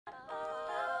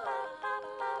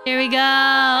Here we go.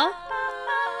 I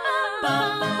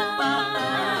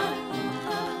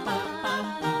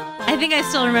think I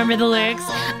still remember the lyrics.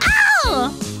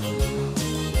 Ow!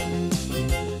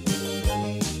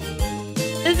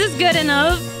 Is this good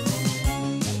enough?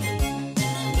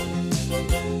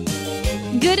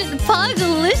 Good at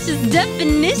Pogalicious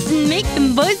definition, make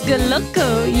them boys go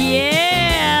loco.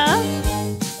 Yeah!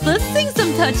 Let's sing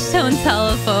some Touchtone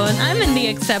Telephone. I'm in the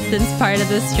acceptance part of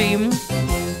the stream.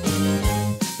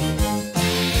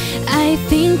 I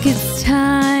think it's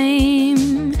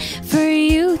time for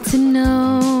you to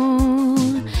know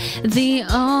the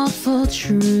awful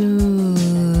truth.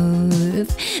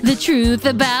 The truth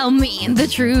about me and the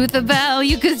truth about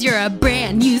you, 'cause you're a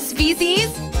brand new species.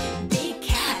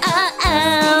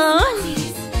 Uh-oh.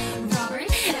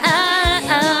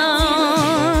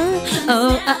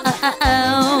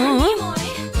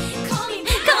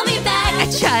 Call me back. I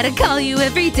try to call you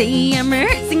every day. I'm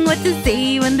rehearsing what to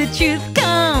say when the truth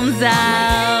comes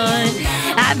out.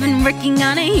 I've been working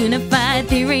on a unified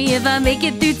theory. If I make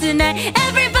it through tonight,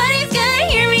 everybody's gonna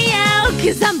hear me out,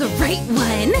 'cause I'm the right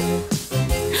one.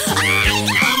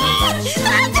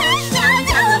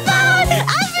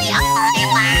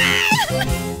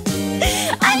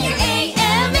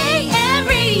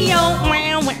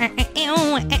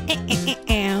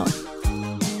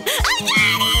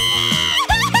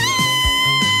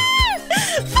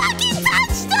 Fucking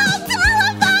Touchtone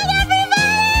Telephone,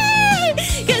 everybody!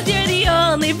 'Cause you're the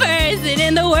only person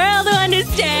in the world who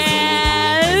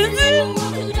understands.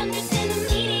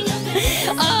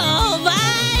 Oh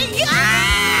my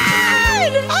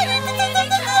god!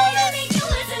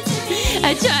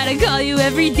 I try to call you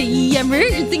every day. I'm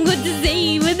rehearsing what to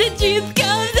say when the truth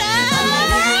comes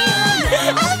out.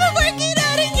 I've been working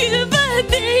on a unified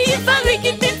theory. If I make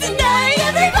it through tonight,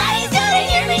 everybody's gonna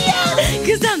hear me out,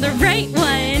 'cause I'm the right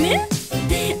one.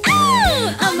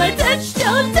 Oh, I'm a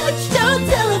touchtone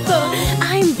telephone.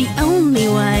 I'm the only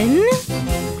one.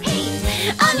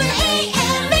 I'm an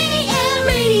AM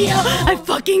radio. I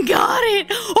fucking got it.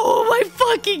 Oh my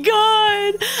fucking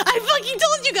god. I fucking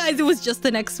told you guys it was just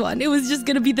the next one. It was just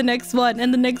gonna be the next one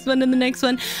and the next one and the next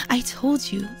one. I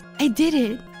told you. I did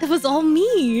it. That was all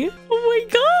me. Oh my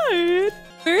god.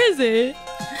 Where is it?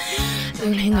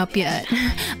 Don't hang up yet.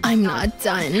 I'm not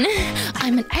done.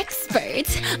 I'm an expert.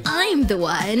 I'm the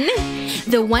one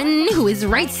who is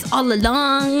right all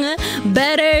along.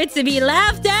 Better to be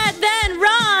laughed at than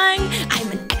wrong.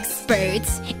 I'm an expert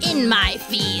in my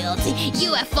field.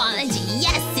 UFOlogy,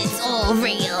 yes, it's all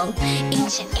real.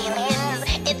 Ancient aliens,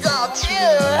 it's all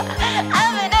true.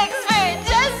 I'm an expert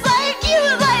just like you,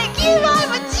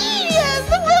 I'm a genius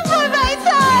before my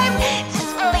time.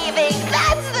 Just believing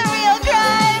that's the real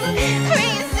crime.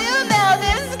 Pretty soon they'll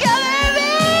discover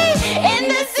me in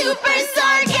the super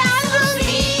sarcasm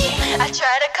sea. I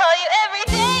try to call you every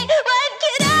day. What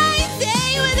can I say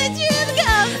when the truth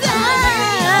comes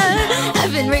out?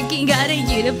 I've been working on a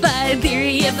unified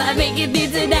theory. If I make it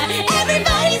through tonight,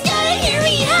 everybody's gonna hear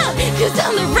me out, 'cause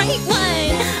I'm the right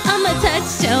one. I'm a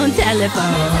touchtone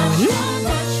telephone.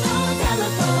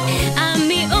 I'm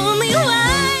the only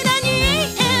one on your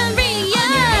AM radio.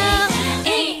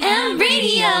 AM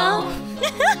radio.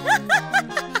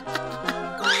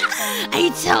 I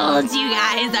told you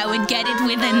guys I would get it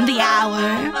within the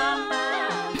hour.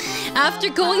 After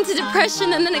going to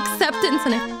depression and then acceptance,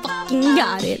 and I fucking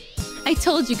got it. I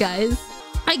told you guys.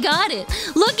 I got it.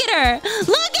 Look at her.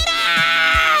 Look at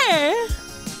her!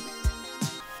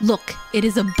 Look, it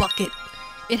is a bucket.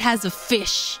 It has a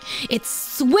fish. It's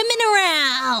swimming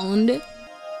around.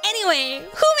 Anyway,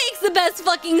 who makes the best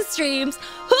fucking streams?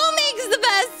 Who makes the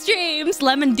best streams?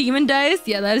 Lemon Demon Dice?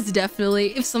 Yeah, that is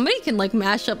definitely... If somebody can like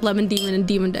mash up Lemon Demon and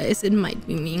Demon Dice, it might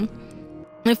be me.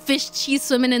 A fish cheese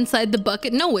swimming inside the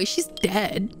bucket? No way, she's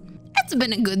dead. It's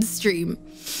been a good stream.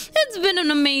 It's been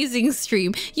an amazing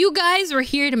stream. You guys were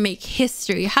here to make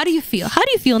history. How do you feel? How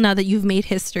do you feel now that you've made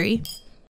history?